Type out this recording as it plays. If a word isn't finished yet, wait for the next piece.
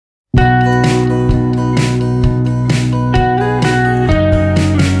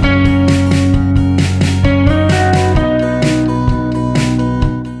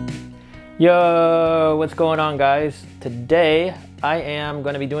Yo, what's going on, guys? Today I am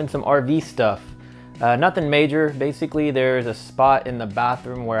going to be doing some RV stuff. Nothing major. Basically, there's a spot in the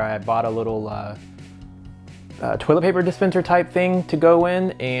bathroom where I bought a little toilet paper dispenser type thing to go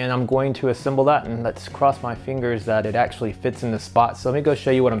in, and I'm going to assemble that, and let's cross my fingers that it actually fits in the spot. So let me go show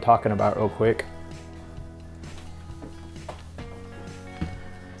you what I'm talking about real quick.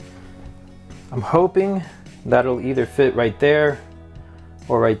 I'm hoping that it'll either fit right there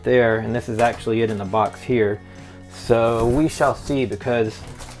or right there, and this is actually it in the box here. So we shall see, because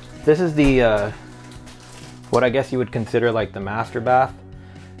this is the what I guess you would consider like the master bath,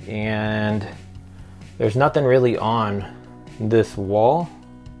 and there's nothing really on this wall.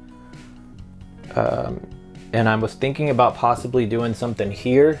 And I was thinking about possibly doing something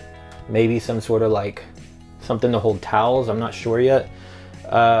here, maybe some sort of like something to hold towels. I'm not sure yet.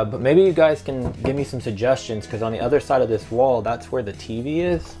 But maybe you guys can give me some suggestions, because on the other side of this wall, that's where the TV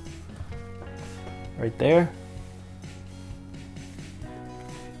is. Right there.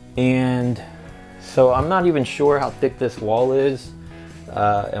 And so I'm not even sure how thick this wall is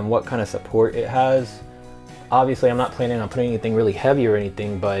and what kind of support it has. Obviously, I'm not planning on putting anything really heavy or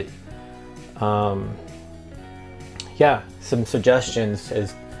anything, but yeah, some suggestions.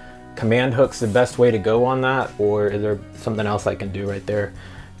 Is command hooks the best way to go on that, or is there something else I can do right there?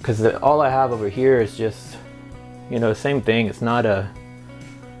 Because all I have over here is just, you know, same thing. It's not a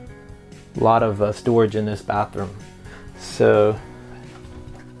lot of storage in this bathroom. So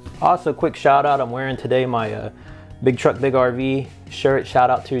also, quick shout out, I'm wearing today my Big Truck Big RV shirt. Shout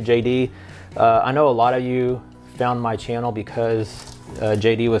out to JD. I know a lot of you found my channel because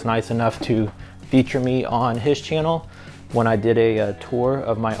JD was nice enough to feature me on his channel when I did a tour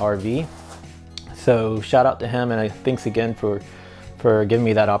of my RV. So shout out to him, and thanks again for giving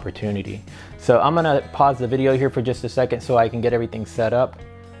me that opportunity. So I'm gonna pause the video here for just a second so I can get everything set up,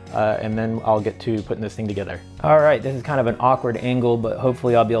 and then I'll get to putting this thing together. All right, this is kind of an awkward angle, but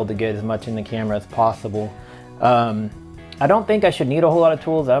hopefully I'll be able to get as much in the camera as possible. I don't think I should need a whole lot of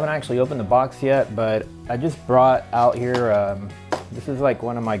tools. I haven't actually opened the box yet, but I just brought out here, this is like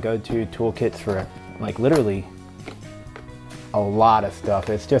one of my go-to toolkits for like literally a lot of stuff.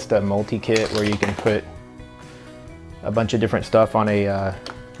 It's just a multi-kit where you can put a bunch of different stuff on a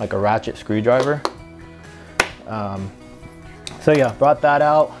like a ratchet screwdriver. So yeah, brought that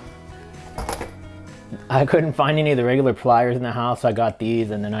out. I couldn't find any of the regular pliers in the house. I got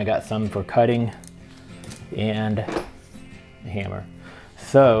these, and then I got some for cutting and a hammer.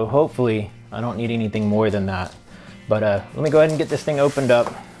 So hopefully I don't need anything more than that. But let me go ahead and get this thing opened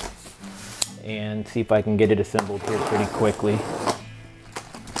up and see if I can get it assembled here pretty quickly.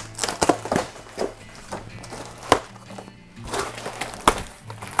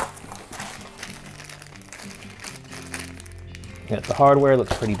 Got the hardware,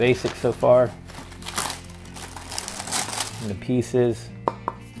 looks pretty basic so far. And the pieces. I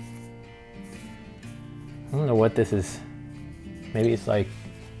don't know what this is. Maybe it's like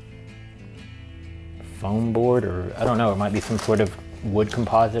foam board, or I don't know, it might be some sort of wood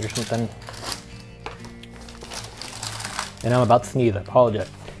composite or something. And I'm about to sneeze, I apologize.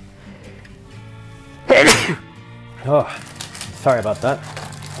 Oh, sorry about that.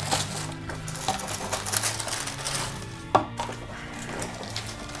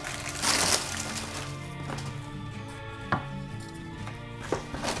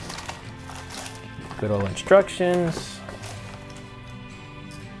 Good old instructions.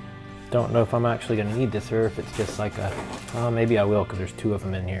 Don't know if I'm actually gonna need this, or if it's just like a, maybe I will, because there's two of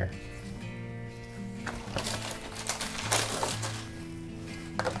them in here.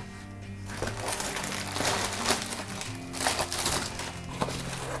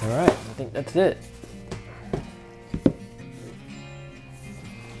 All right, I think that's it.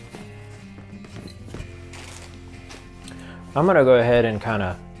 I'm gonna go ahead and kind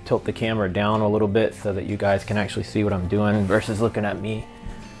of tilt the camera down a little bit so that you guys can actually see what I'm doing versus looking at me.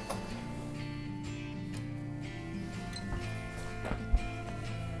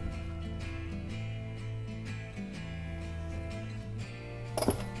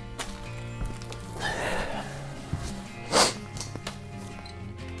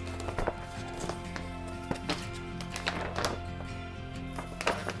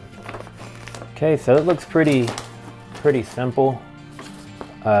 Okay, so it looks pretty simple.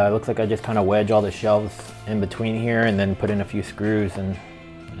 It looks like I just kind of wedge all the shelves in between here and then put in a few screws, and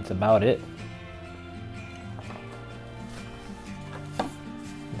that's about it.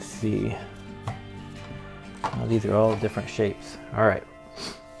 Let's see. Oh, these are all different shapes. All right.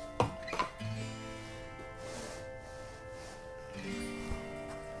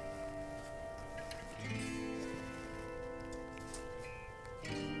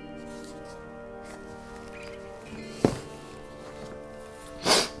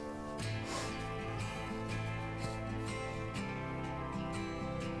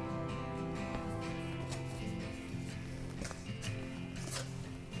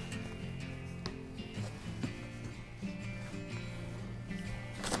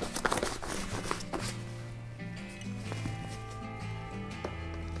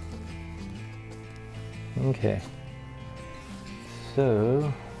 Okay.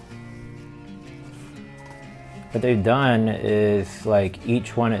 So what they've done is like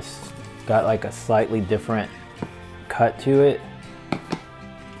each one has got like a slightly different cut to it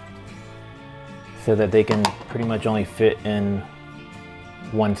so that they can pretty much only fit in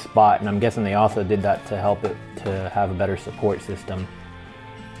one spot, and I'm guessing they also did that to help it to have a better support system.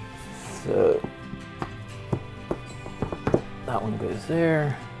 So that one goes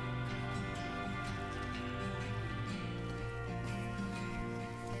there.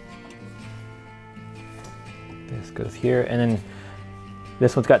 This goes here, and then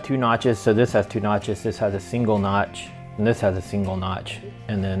this one's got 2 notches, so this has 2 notches, this has a single notch, and this has a single notch,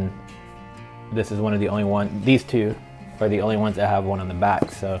 and then this is one of the only one, these two are the only ones that have one on the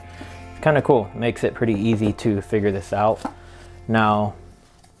back, so it's kind of cool. It makes it pretty easy to figure this out. Now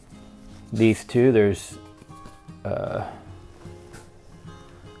these two, there's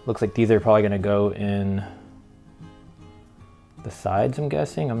looks like these are probably going to go in the sides, I'm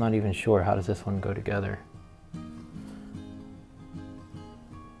guessing. I'm not even sure. How does this one go together?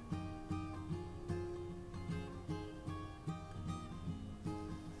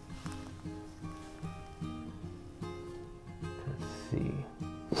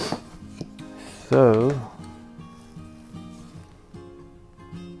 So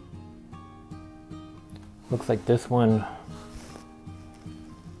looks like this one,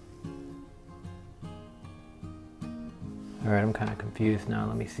 all right, I'm kind of confused now.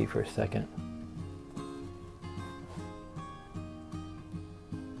 Let me see for a second.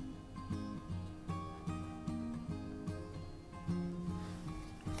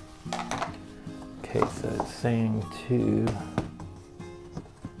 Okay, so it's saying to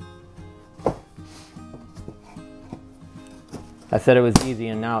I said it was easy,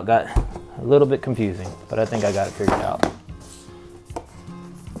 and now it got a little bit confusing, but I think I got it figured out.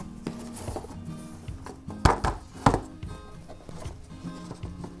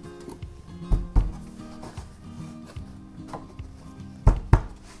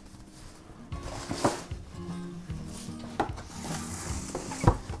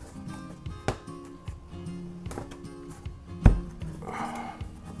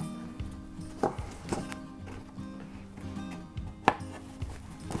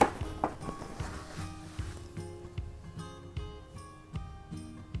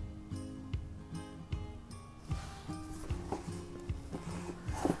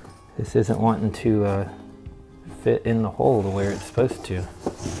 This isn't wanting to fit in the hole the way it's supposed to.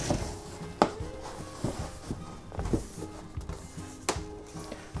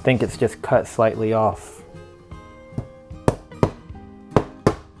 I think it's just cut slightly off.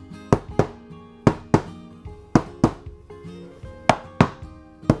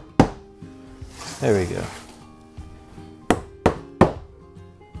 There we go.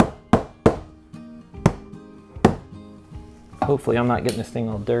 Hopefully I'm not getting this thing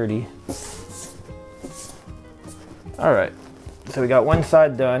all dirty. All right, so we got one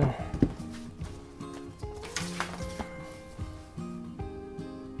side done.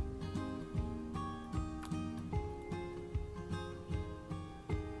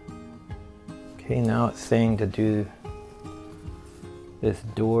 Okay, now it's saying to do this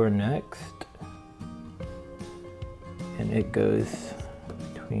door next. And it goes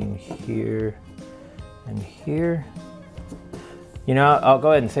between here and here. You know, I'll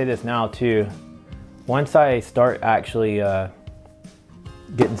go ahead and say this now too. Once I start actually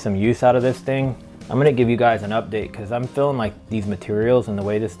getting some use out of this thing, I'm gonna give you guys an update, because I'm feeling like these materials and the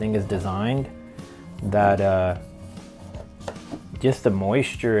way this thing is designed, that just the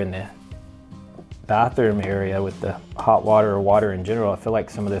moisture in the bathroom area with the hot water or water in general, I feel like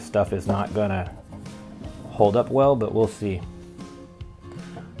some of this stuff is not gonna hold up well, but we'll see.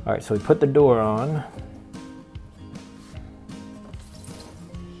 All right, so we put the door on.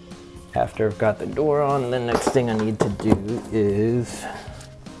 After I've got the door on, the next thing I need to do is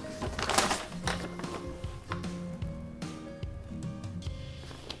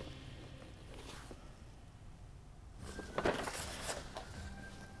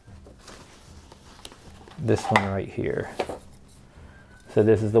this one right here. So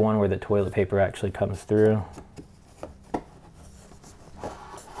this is the one where the toilet paper actually comes through.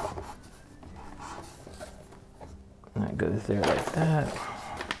 And that goes there like that.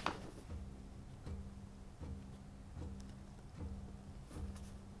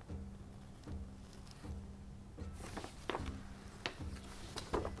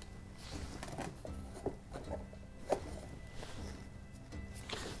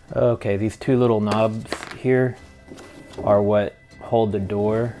 Okay, these two little knobs here are what hold the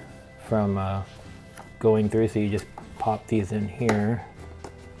door from going through, so you just pop these in here.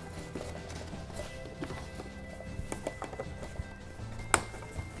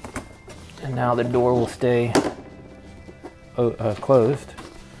 Now the door will stay closed.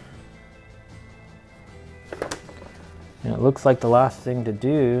 And it looks like the last thing to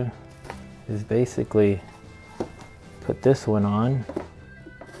do is basically put this one on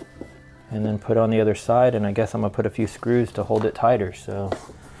and then put on the other side, and I guess I'm gonna put a few screws to hold it tighter. So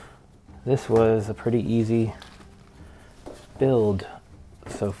this was a pretty easy build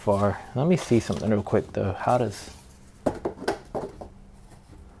so far. Let me see something real quick though. How does,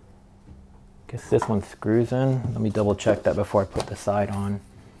 guess this one screws in. Let me double check that before I put the side on.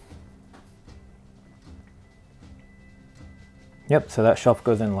 Yep, so that shelf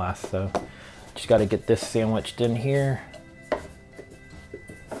goes in last, so just got to get this sandwiched in here.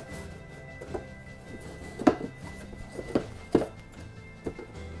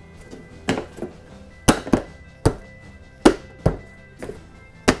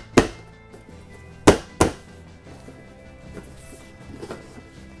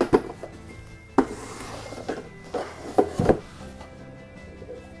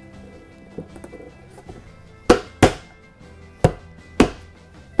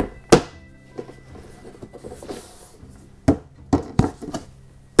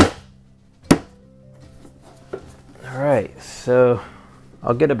 Alright, so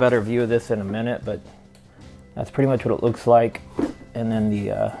I'll get a better view of this in a minute, but that's pretty much what it looks like. And then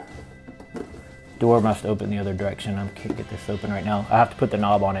the door must open the other direction. I can't get this open right now. I have to put the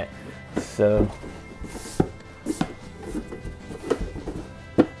knob on it. So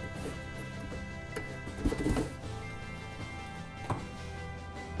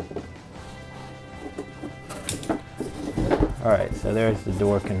alright, so there's the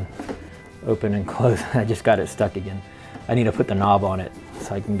door can open and close. I just got it stuck again. I need to put the knob on it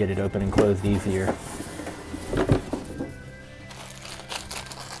so I can get it open and closed easier.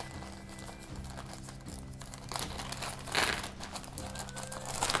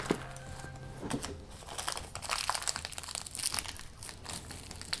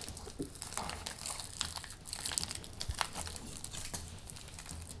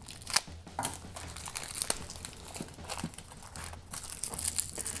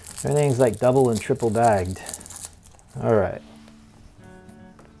 Everything's like double and triple bagged. All right.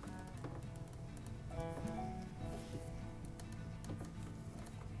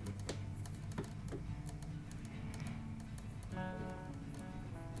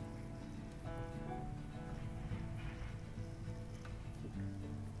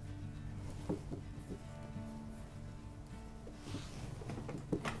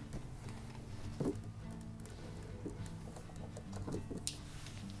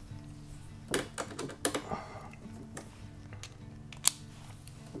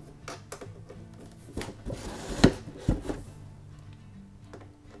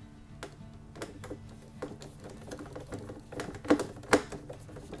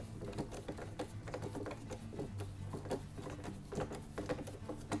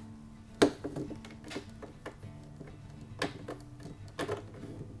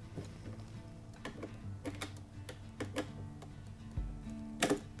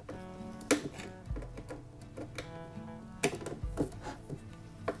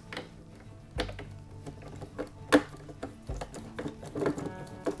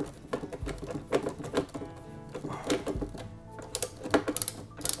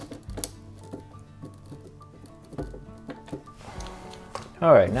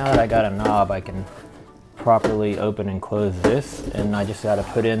 All right, now that I got a knob, I can properly open and close this, and I just got to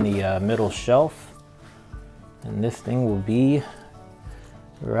put in the middle shelf, and this thing will be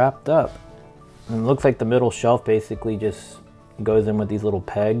wrapped up. And it looks like the middle shelf basically just goes in with these little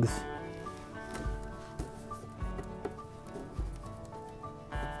pegs.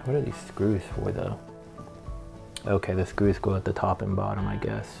 What are these screws for though? Okay, the screws go at the top and bottom, I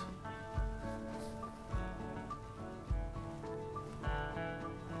guess.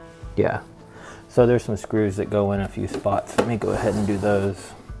 Yeah, so there's some screws that go in a few spots. Let me go ahead and do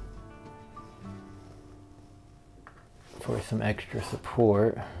those for some extra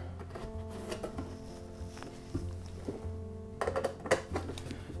support.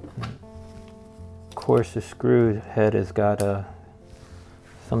 Of course, the screw head has got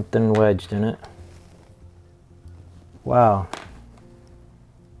something wedged in it. Wow.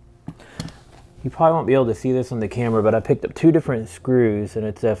 You probably won't be able to see this on the camera, but I picked up two different screws, and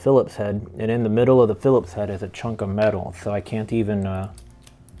it's a Phillips head, and in the middle of the Phillips head is a chunk of metal, so I can't even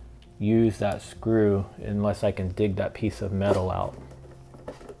use that screw unless I can dig that piece of metal out.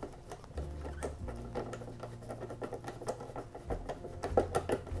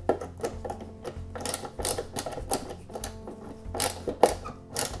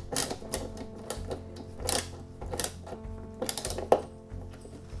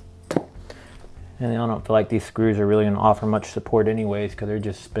 And I don't feel like these screws are really going to offer much support anyways, because they're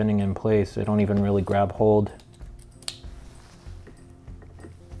just spinning in place. They don't even really grab hold.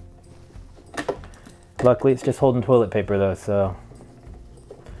 Luckily it's just holding toilet paper though, so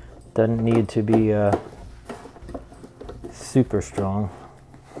doesn't need to be super strong.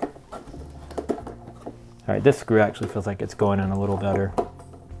 Alright, this screw actually feels like it's going in a little better.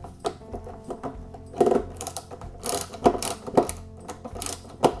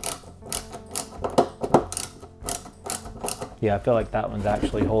 Yeah, I feel like that one's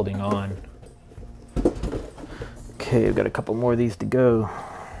actually holding on. Okay, we've got a couple more of these to go.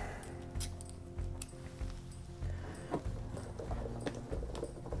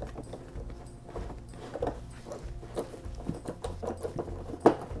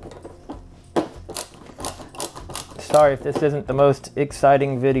 Sorry if this isn't the most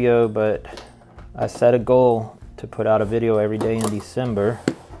exciting video, but I set a goal to put out a video every day in December.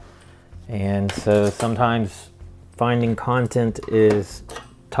 And so sometimes finding content is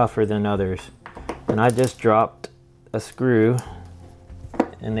tougher than others. And I just dropped a screw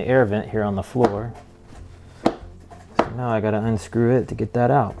in the air vent here on the floor. So now I gotta unscrew it to get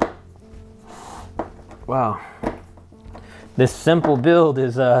that out. Wow. This simple build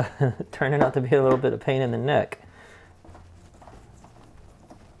is turning out to be a little bit of pain in the neck.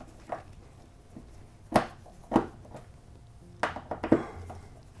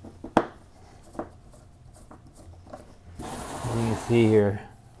 You can see here,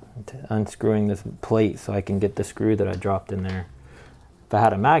 unscrewing this plate so I can get the screw that I dropped in there. If I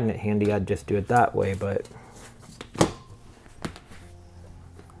had a magnet handy, I'd just do it that way, but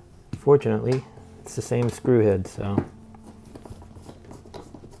fortunately, it's the same screw head, so.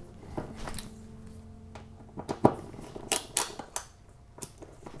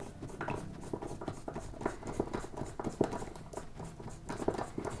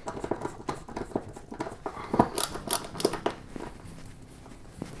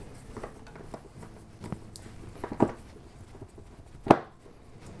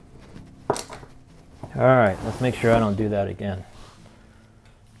 All right, let's make sure I don't do that again.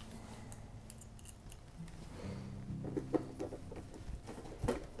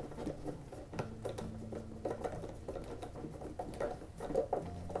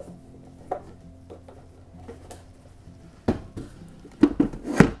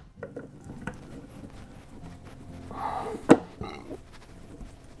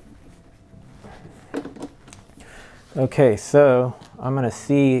 Okay, so I'm gonna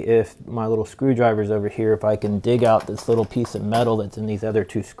see if my little screwdriver's over here, if I can dig out this little piece of metal that's in these other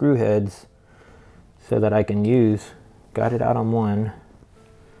two screw heads so that I can use, got it out on one,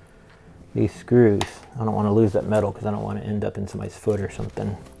 these screws. I don't want to lose that metal because I don't want to end up in somebody's foot or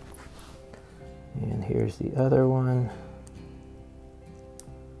something. And here's the other one.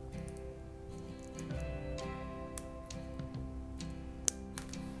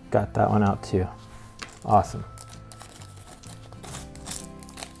 Got that one out too. Awesome.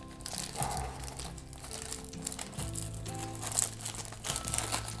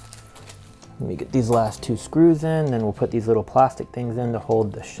 Let me get these last two screws in, then we'll put these little plastic things in to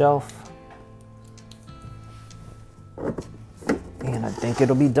hold the shelf. And I think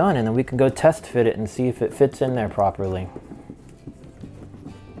it'll be done, and then we can go test fit it and see if it fits in there properly.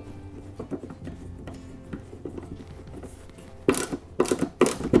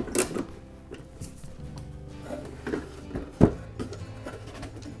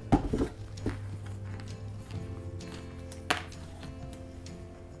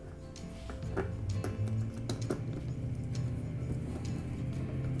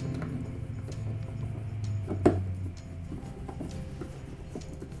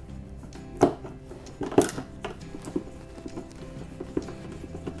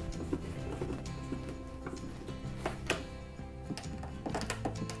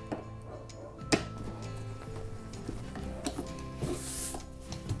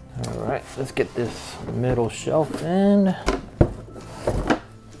 All right, let's get this middle shelf in.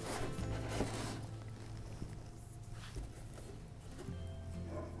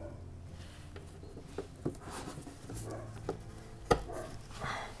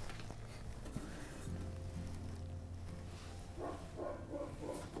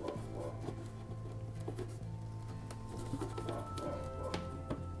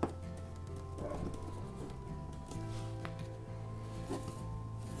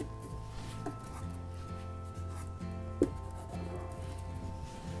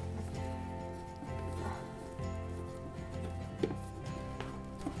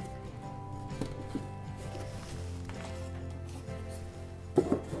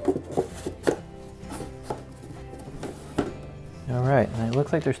 right, and it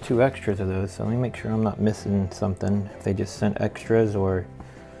looks like there's 2 extras of those, so let me make sure I'm not missing something. If they just sent extras or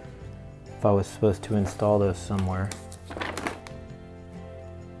if I was supposed to install those somewhere.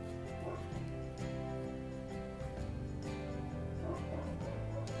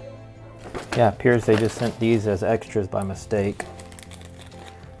 Yeah, appears they just sent these as extras by mistake.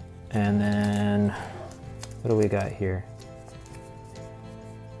 And then, what do we got here?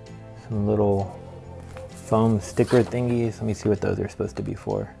 Some little foam sticker thingies. Let me see what those are supposed to be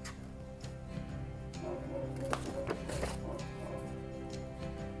for.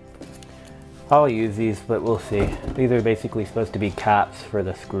 I'll use these, but we'll see. These are basically supposed to be caps for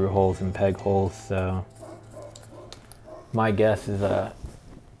the screw holes and peg holes, so my guess is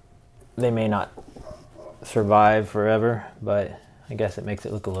they may not survive forever, but I guess it makes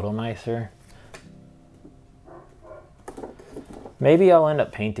it look a little nicer. Maybe I'll end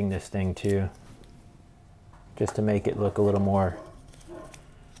up painting this thing too, just to make it look a little more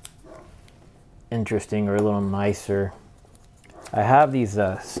interesting or a little nicer. I have these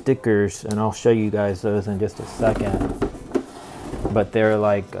stickers, and I'll show you guys those in just a second, but they're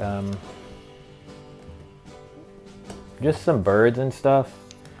like just some birds and stuff,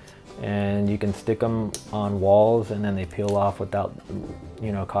 and you can stick them on walls and then they peel off without,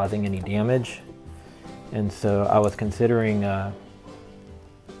 you know, causing any damage. And so I was considering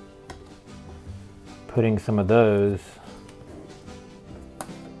putting some of those.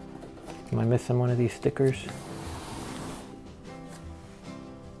 Am I missing one of these stickers?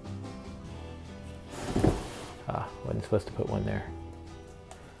 Wasn't supposed to put one there.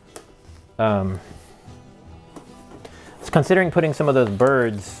 I was considering putting some of those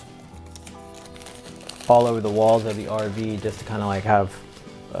birds all over the walls of the RV, just to kind of like have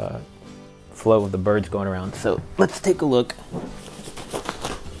flow of the birds going around. So let's take a look.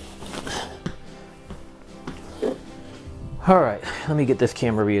 All right, let me get this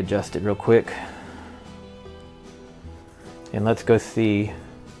camera readjusted real quick, and let's go see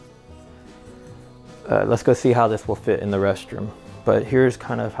how this will fit in the restroom. But here's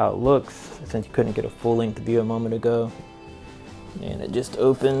kind of how it looks, since you couldn't get a full-length view a moment ago. And it just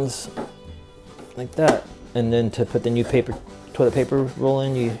opens like that. And then to put the new toilet paper roll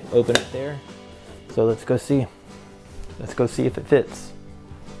in, you open it there. So let's go see. Let's go see if it fits.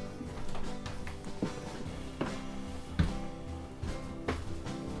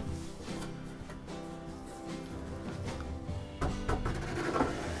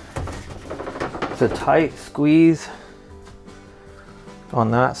 It's a tight squeeze on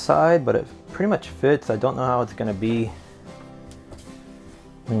that side, but it pretty much fits. I don't know how it's gonna be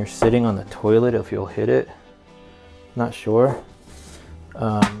when you're sitting on the toilet, if you'll hit it. Not sure.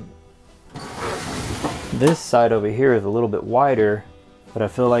 This side over here is a little bit wider, but I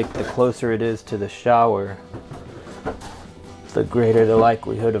feel like the closer it is to the shower, the greater the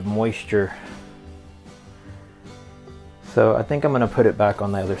likelihood of moisture. So I think I'm gonna put it back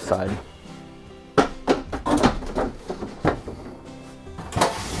on the other side.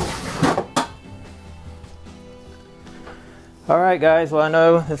 Alright guys, well I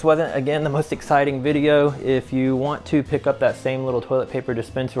know this wasn't again the most exciting video. If you want to pick up that same little toilet paper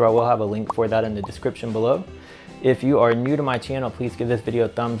dispenser, I will have a link for that in the description below. If you are new to my channel, please give this video a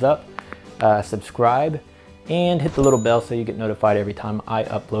thumbs up, subscribe, and hit the little bell so you get notified every time I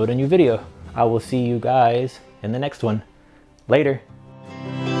upload a new video. I will see you guys in the next one. Later.